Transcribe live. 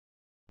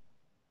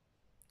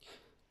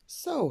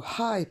So,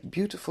 hi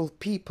beautiful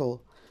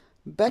people,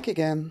 back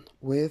again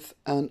with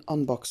an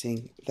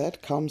unboxing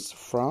that comes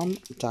from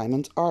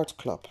Diamond Art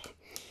Club.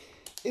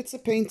 It's a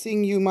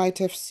painting you might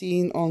have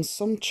seen on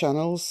some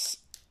channels,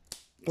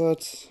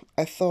 but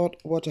I thought,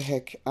 what the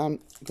heck,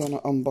 I'm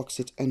gonna unbox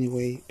it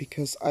anyway,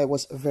 because I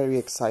was very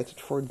excited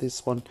for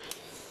this one.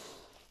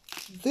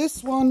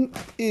 This one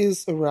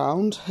is a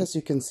round, as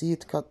you can see,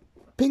 it got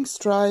pink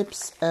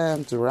stripes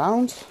and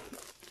round,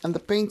 and the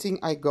painting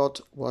I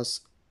got was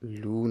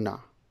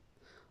Luna.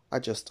 I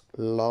just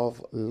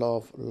love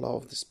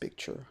this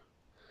picture.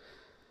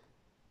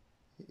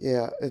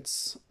 Yeah,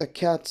 it's a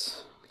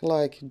cat,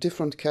 like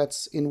different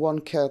cats in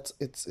one cat.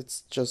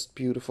 It's just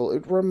beautiful.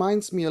 It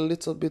reminds me a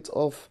little bit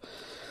of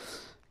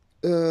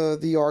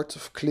the art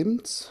of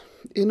Klimt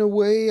in a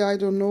way, I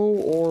don't know,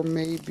 or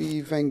maybe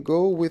Van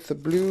Gogh with the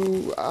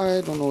blue. I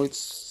don't know.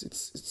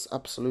 It's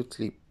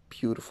absolutely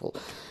beautiful.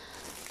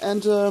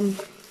 And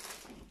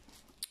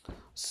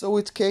so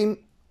it came.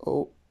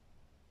 Oh,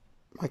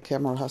 my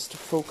camera has to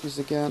focus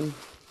again.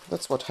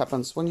 That's what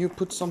happens when you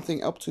put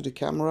something up to the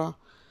camera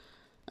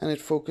and it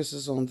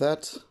focuses on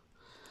that.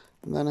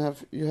 And then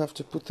you have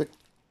to put the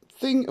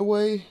thing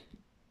away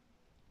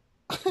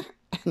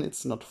and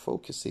it's not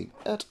focusing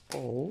at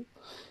all.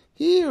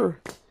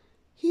 Here,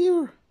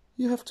 you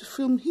have to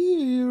film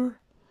here.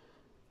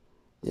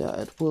 Yeah,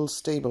 it will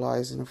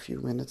stabilize in a few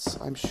minutes,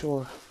 I'm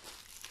sure.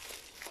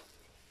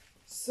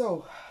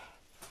 So,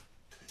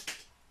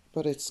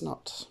 but it's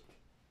not.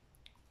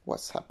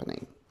 What's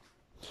happening?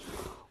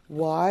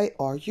 Why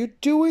are you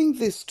doing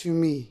this to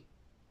me?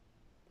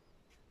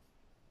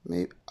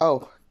 Maybe,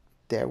 oh,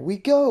 there we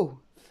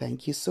go.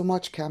 Thank you so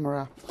much,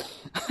 camera.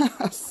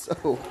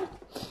 So,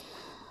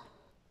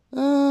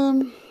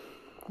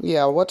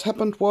 yeah, what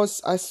happened was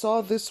I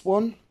saw this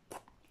one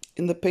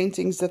in the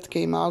paintings that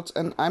came out,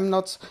 and I'm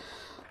not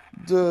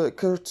the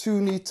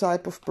cartoony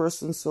type of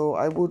person, so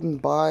I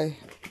wouldn't buy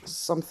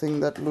something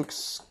that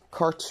looks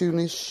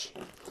cartoonish.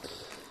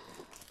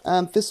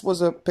 And this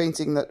was a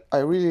painting that I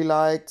really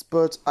liked,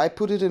 but I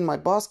put it in my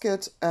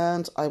basket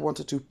and I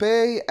wanted to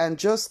pay. And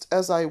just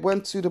as I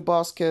went to the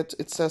basket,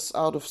 it says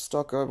out of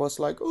stock. I was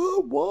like,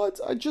 oh,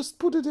 what? I just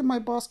put it in my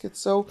basket.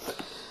 So,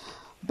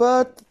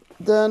 but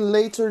then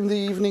later in the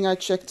evening, I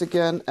checked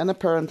again and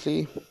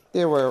apparently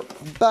they were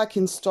back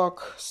in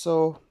stock.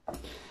 So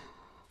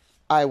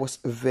I was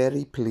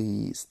very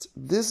pleased.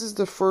 This is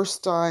the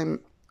first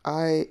time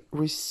I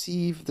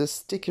received the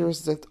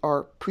stickers that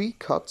are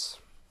pre-cut.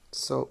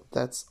 So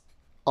that's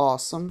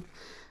awesome,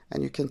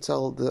 and you can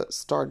tell the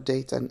start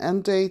date and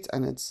end date,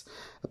 and it's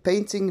a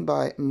painting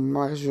by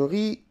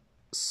Marjorie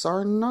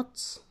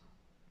Sarnat,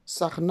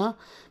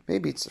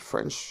 maybe it's a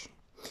French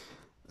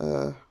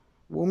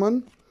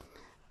woman,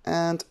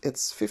 and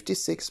it's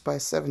 56 by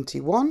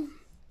 71,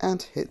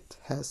 and it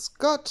has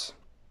got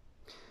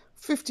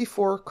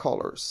 54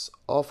 colors,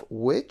 of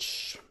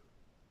which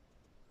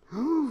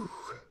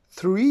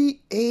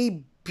 3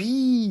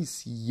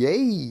 ABs,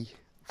 yay,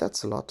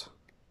 that's a lot.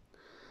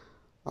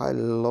 I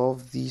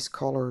love these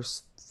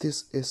colors.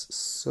 This is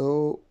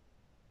so,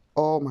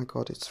 oh my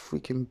god, it's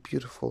freaking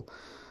beautiful.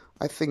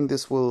 I think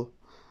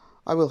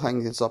I will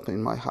hang this up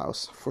in my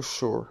house for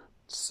sure.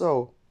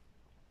 So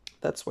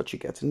that's what you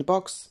get in the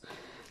box.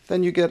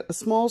 Then you get a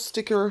small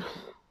sticker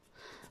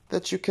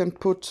that you can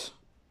put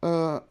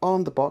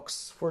on the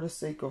box. For the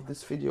sake of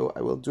this video,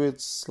 I will do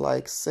it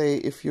like, say,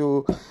 if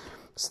you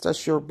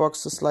stash your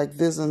boxes like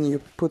this and you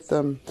put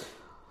them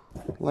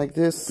like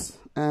this,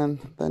 and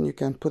then you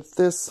can put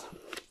this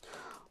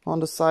on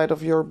the side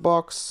of your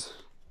box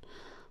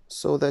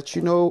so that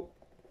you know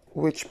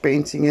which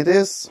painting it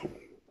is.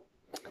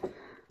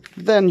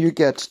 Then you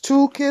get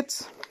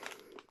toolkit.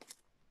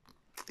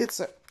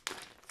 It's a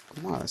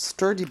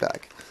sturdy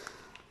bag.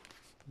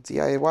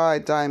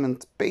 DIY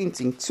diamond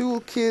painting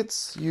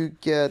toolkit. You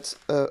get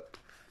a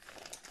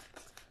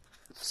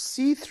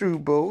see-through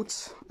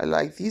boat. I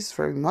like these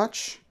very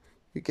much.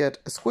 You get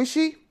a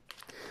squishy.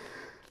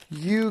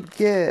 You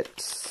get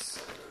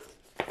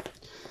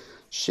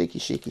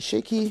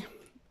shaky,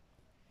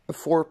 a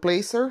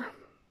 4-placer,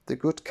 the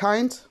good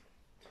kind.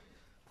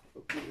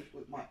 I'll put it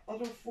with my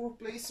other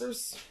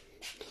 4-placers.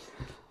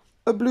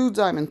 A blue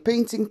diamond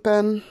painting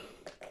pen,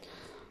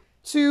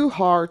 2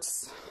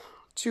 hearts,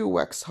 2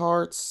 wax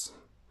hearts.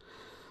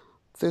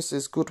 This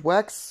is good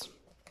wax.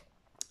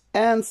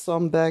 And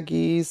some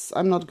baggies.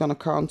 I'm not gonna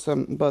count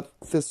them, but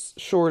this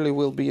surely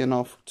will be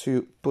enough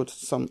to put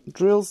some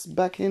drills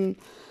back in.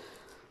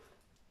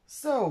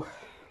 So,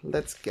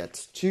 let's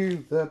get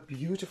to the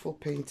beautiful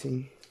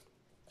painting.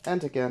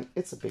 And again,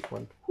 it's a big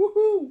one.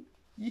 Woohoo!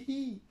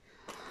 Yee-hee!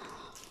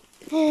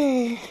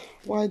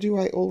 Why do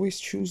I always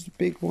choose the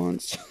big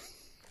ones?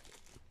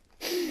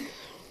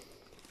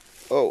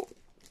 Oh,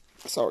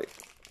 sorry.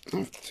 I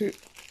have to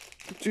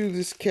do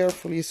this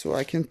carefully so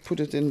I can put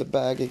it in the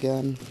bag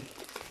again.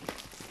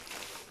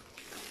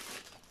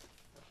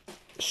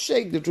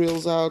 Shake the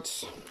drills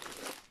out.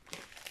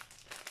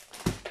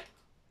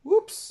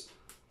 Whoops!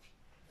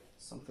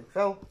 Something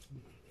fell.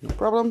 No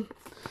problem.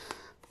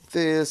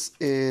 This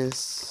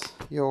is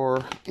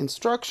your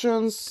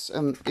instructions,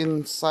 and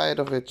inside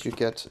of it you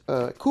get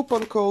a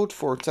coupon code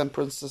for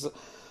 10%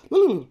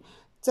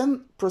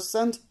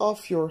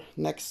 off your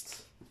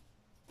next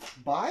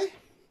buy.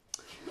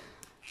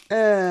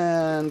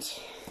 And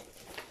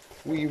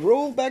we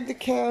roll back the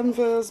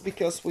canvas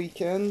because we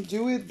can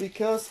do it,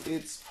 because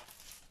it's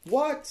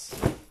what?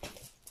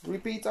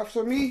 Repeat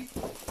after me.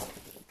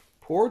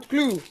 Poured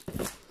glue.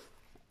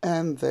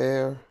 And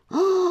there.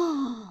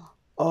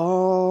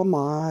 Oh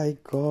my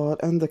god,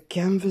 and the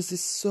canvas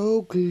is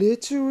so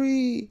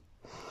glittery.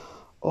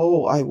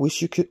 Oh, I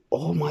wish you could.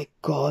 Oh my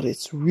god,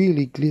 it's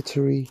really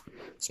glittery.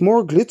 It's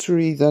more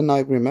glittery than I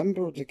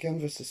remember the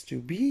canvases to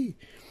be.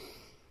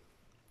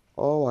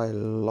 Oh, I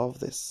love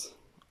this.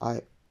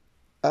 I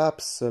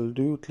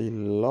absolutely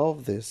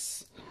love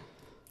this.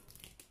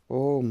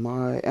 Oh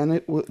my,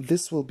 and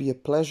this will be a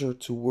pleasure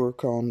to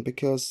work on,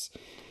 because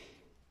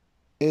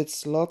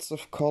it's lots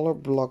of color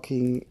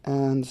blocking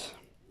and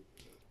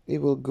it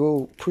will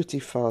go pretty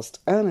fast,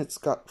 and it's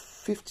got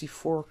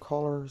 54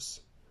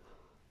 colors.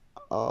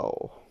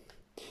 Oh,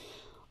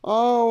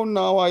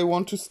 now I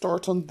want to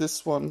start on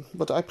this one,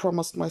 but I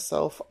promised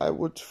myself I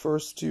would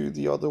first do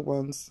the other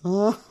ones.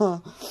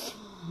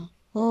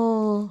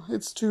 Oh,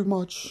 it's too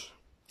much,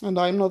 and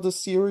I'm not a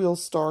serial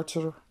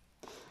starter.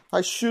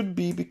 I should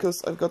be,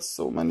 because I've got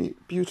so many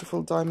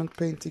beautiful diamond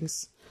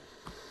paintings.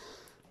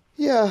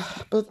 Yeah,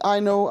 but I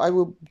know I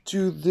will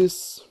do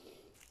this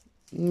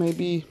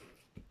maybe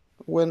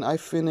when I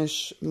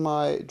finish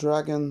my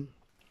dragon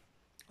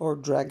or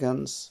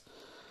dragons.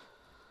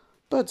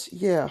 But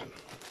yeah,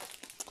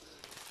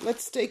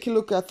 let's take a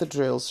look at the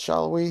drills,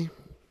 shall we?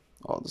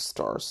 Oh, the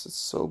stars, it's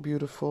so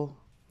beautiful.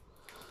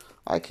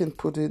 I can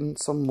put in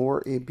some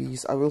more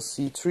ABs. I will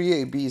see.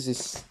 3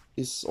 ABs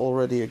is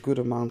already a good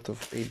amount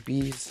of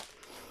ABs.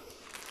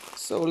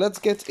 So let's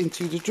get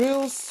into the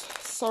drills.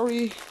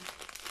 Sorry.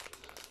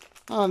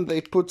 And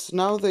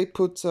now they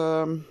put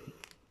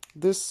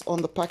this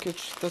on the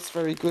package. That's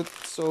very good,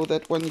 so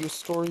that when you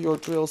store your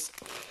drills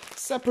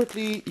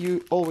separately,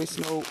 you always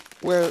know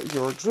where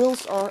your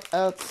drills are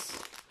at.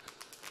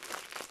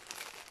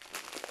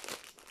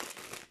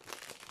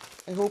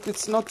 I hope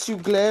it's not too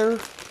glare.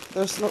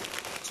 There's not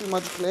too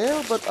much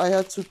glare, but I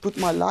had to put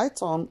my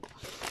light on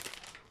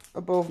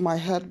above my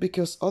head,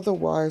 because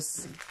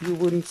otherwise you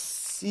wouldn't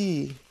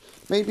see.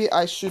 Maybe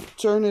I should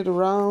turn it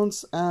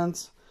around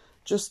and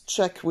just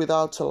check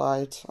without a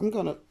light. I'm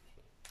gonna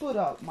put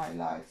out my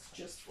lights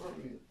just for a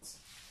minute.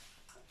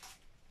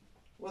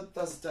 What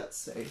does that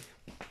say?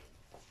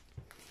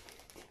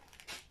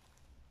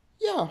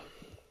 Yeah,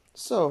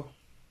 so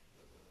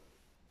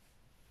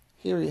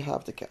here you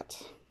have the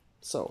cat.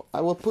 So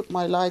I will put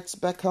my lights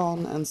back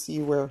on and see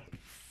where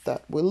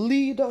that will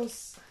lead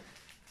us.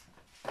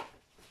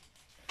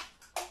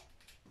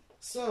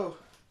 So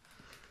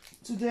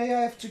today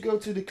I have to go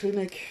to the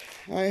clinic.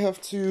 I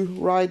have to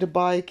ride a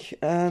bike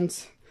and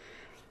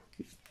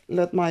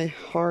let my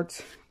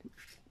heart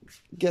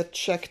get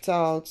checked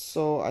out,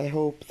 so I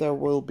hope there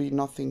will be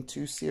nothing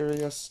too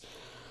serious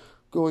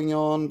going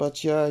on.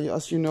 But yeah,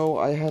 as you know,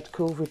 I had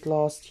COVID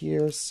last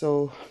year,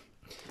 so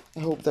I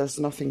hope there's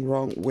nothing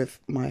wrong with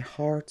my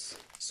heart.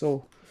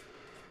 So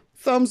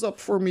thumbs up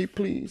for me,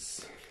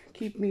 please.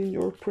 Keep me in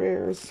your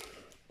prayers.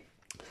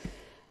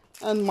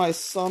 And my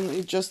son,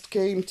 he just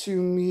came to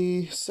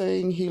me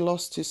saying he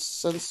lost his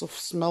sense of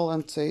smell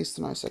and taste,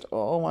 and I said,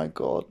 oh my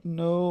god,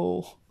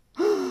 no.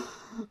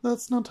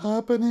 That's not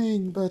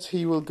happening. But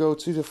he will go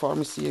to the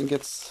pharmacy and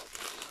gets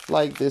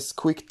like this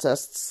quick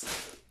tests,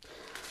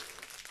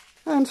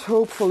 and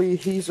hopefully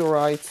he's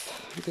alright,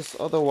 because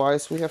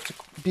otherwise we have to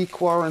be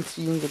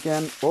quarantined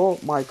again. Oh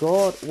my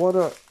god, what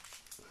a...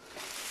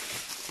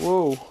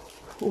 Whoa,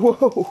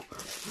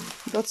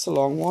 that's a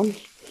long one.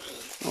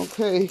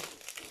 Okay,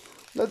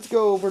 let's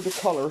go over the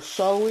colors,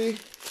 shall we?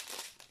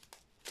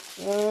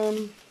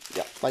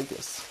 Yeah, like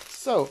this.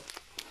 So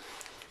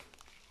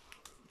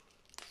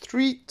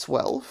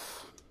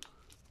 312.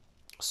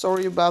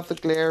 Sorry about the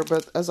glare,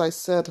 but as I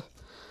said,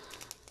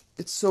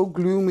 it's so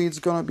gloomy. It's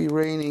gonna be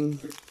raining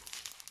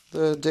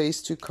the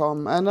days to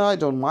come, and I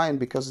don't mind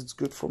because it's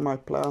good for my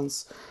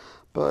plants.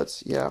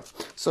 But yeah,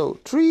 so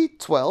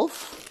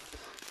 312.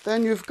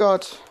 Then you've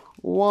got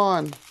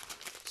 1,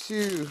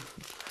 2,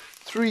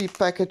 3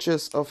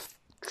 packages of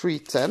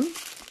 310.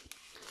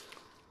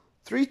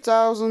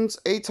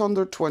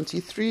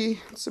 3823.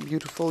 It's a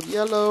beautiful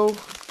yellow.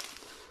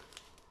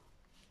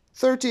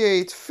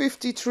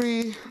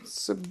 3853.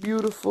 It's a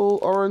beautiful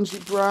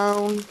orangey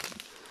brown.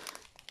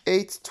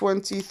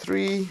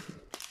 823.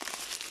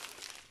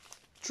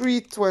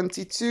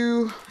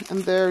 322,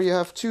 and there you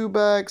have 2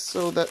 bags,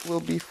 so that will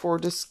be for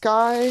the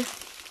sky.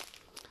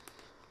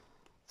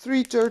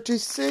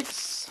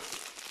 336,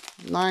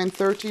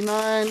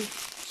 939,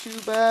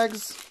 2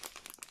 bags.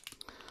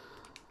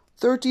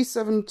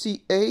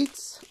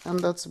 3078, and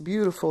that's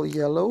beautiful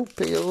yellow,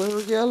 paler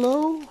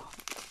yellow,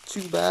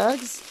 2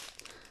 bags.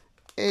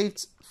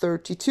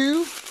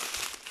 832,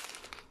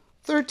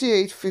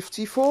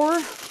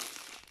 3854,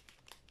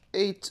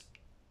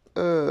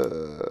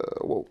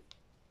 Whoa,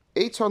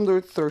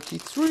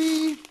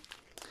 833,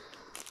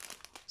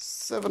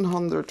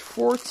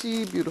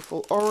 740,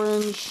 beautiful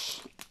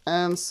orange,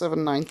 and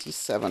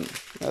 797.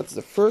 That's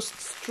the first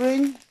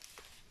string.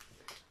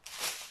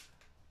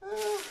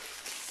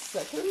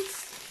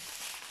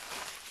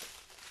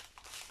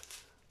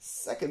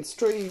 Second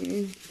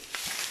string,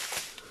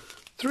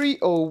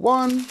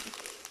 301,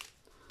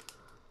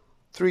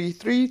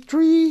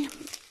 333,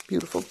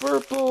 beautiful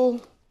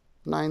purple,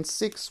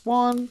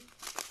 961,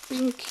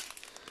 pink,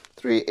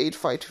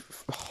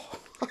 385. Oh,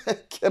 I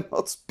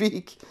cannot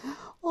speak.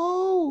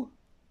 Oh,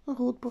 een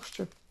rood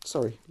borstje.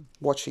 Sorry,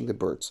 watching the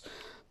birds.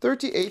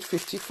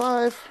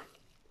 3855,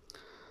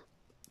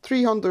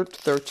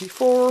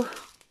 334,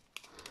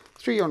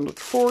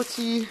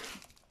 340,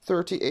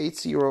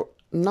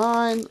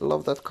 3809.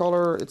 Love that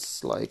color.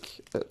 It's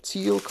like a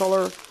teal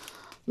color.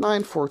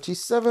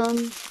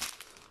 947,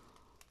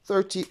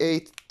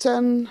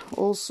 3810.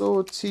 Also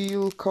a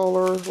teal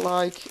color,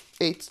 like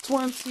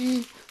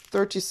 820,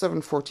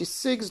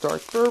 3746.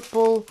 Dark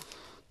purple.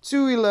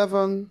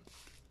 211.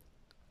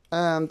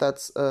 And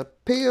that's a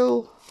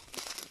pale,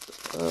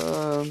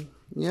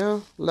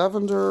 yeah,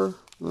 lavender.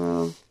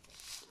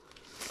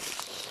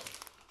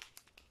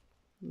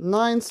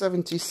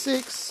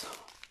 976,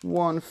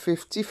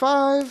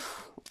 155.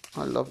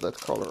 I love that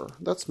color.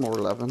 That's more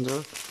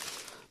lavender.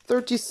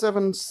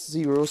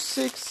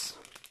 3706,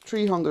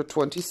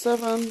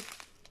 327.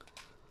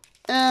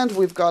 And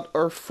we've got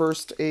our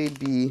first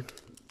AB.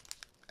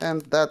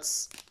 And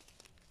that's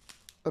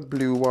a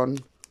blue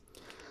one.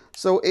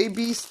 So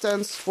AB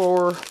stands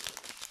for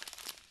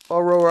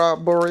Aurora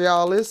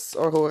Borealis,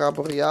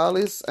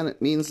 and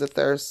it means that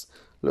there's,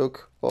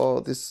 look, oh,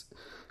 this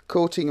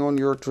coating on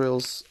your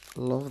drills.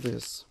 Love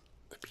this.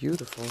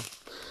 Beautiful.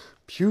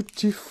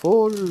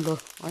 Beautiful.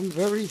 I'm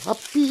very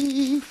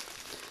happy.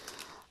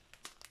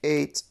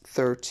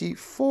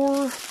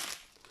 834,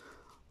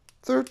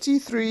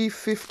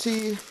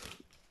 3350,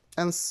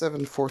 and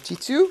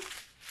 742.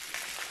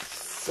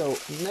 So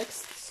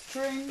next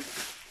string.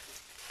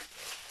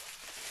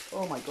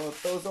 Oh my god,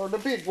 those are the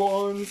big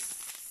ones,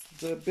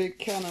 the big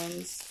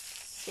cannons.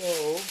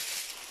 So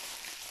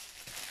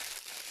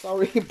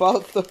sorry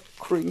about the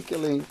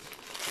crinkling.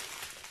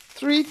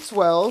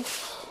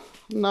 312,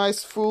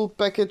 nice full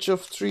package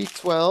of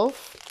 312.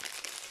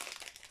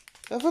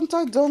 Haven't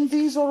I done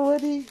these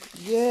already?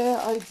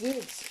 Yeah, I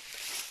did.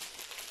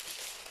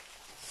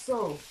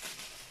 So,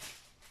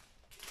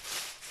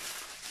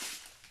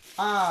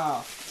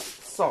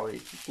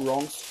 sorry,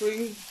 wrong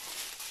string.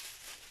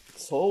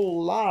 It's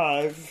all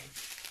live.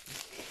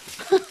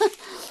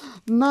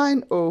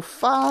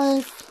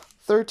 905,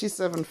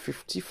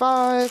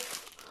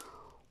 3755,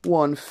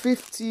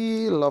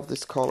 150, love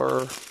this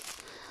color.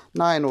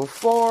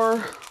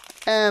 904,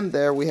 and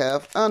there we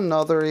have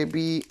another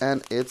AB,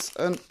 and it's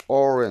an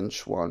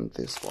orange one,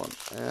 this one.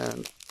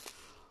 And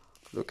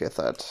look at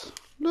that.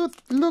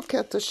 Look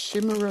at the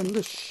shimmer and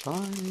the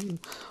shine.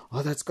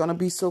 Oh, that's gonna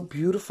be so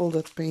beautiful,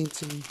 that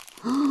painting.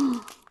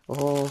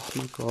 Oh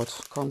my god,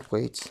 can't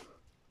wait.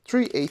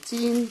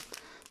 318,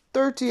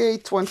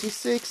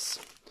 3826,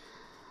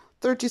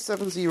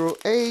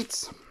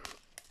 3708,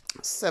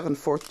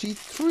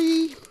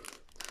 743,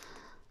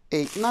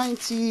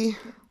 890,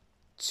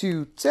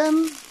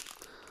 210,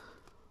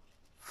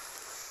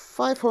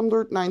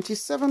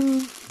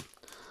 597,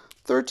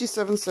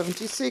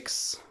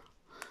 3776,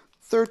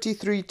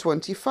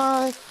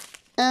 3325,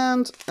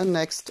 and a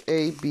next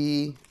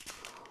AB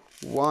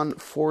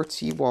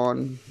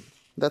 141.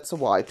 That's a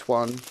white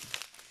one.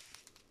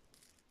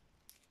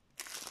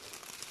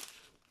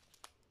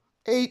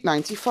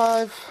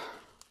 895,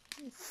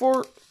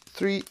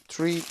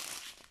 433,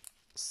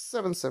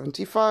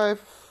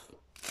 775,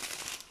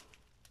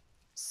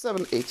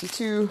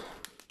 782,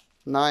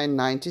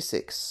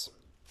 996.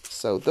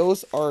 So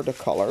those are the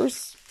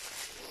colors.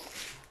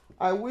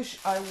 I wish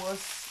I was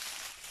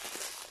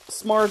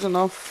smart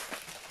enough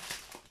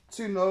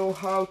to know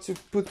how to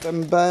put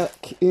them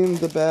back in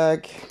the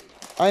bag.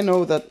 I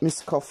know that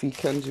Miss Coffee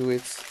can do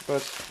it,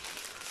 but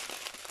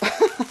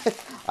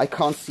I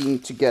can't seem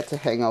to get the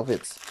hang of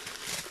it.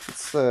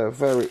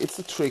 It's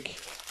a trick.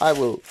 I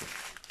will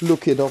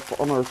look it up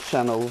on our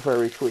channel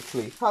very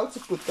quickly. How to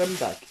put them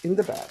back in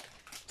the bag.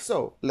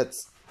 So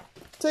let's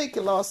take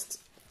a last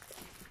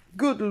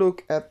good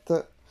look at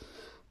the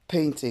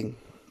painting.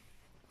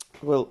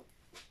 We'll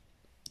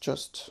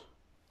just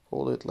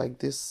hold it like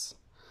this.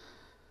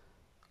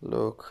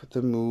 Look,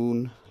 the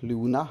moon,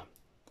 Luna.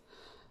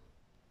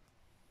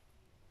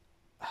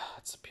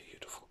 It's a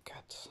beautiful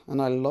cat. And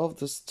I love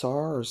the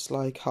stars,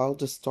 like how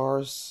the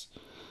stars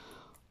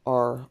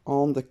are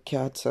on the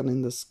cat and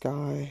in the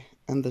sky.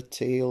 And the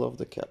tail of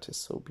the cat is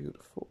so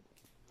beautiful.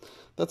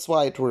 That's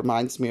why it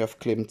reminds me of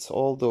Klimt.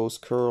 All those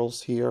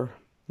curls here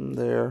and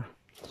there.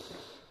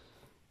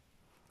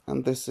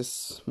 And this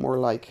is more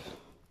like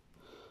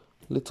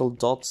little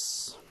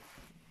dots.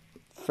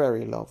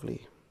 Very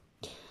lovely.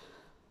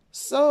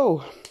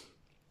 So,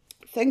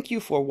 thank you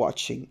for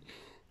watching.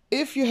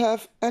 If you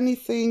have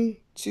anything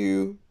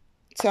to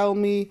tell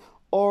me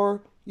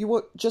or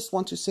you just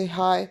want to say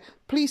hi,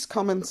 please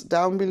comment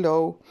down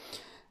below.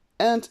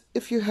 And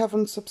if you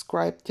haven't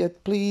subscribed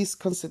yet, please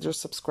consider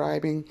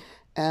subscribing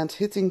and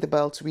hitting the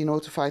bell to be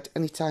notified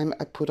anytime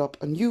I put up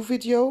a new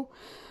video.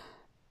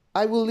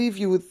 I will leave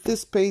you with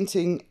this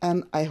painting,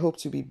 and I hope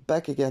to be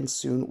back again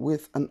soon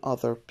with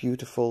another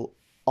beautiful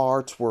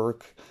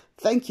artwork.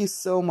 Thank you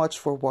so much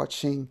for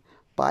watching.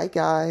 Bye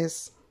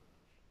guys.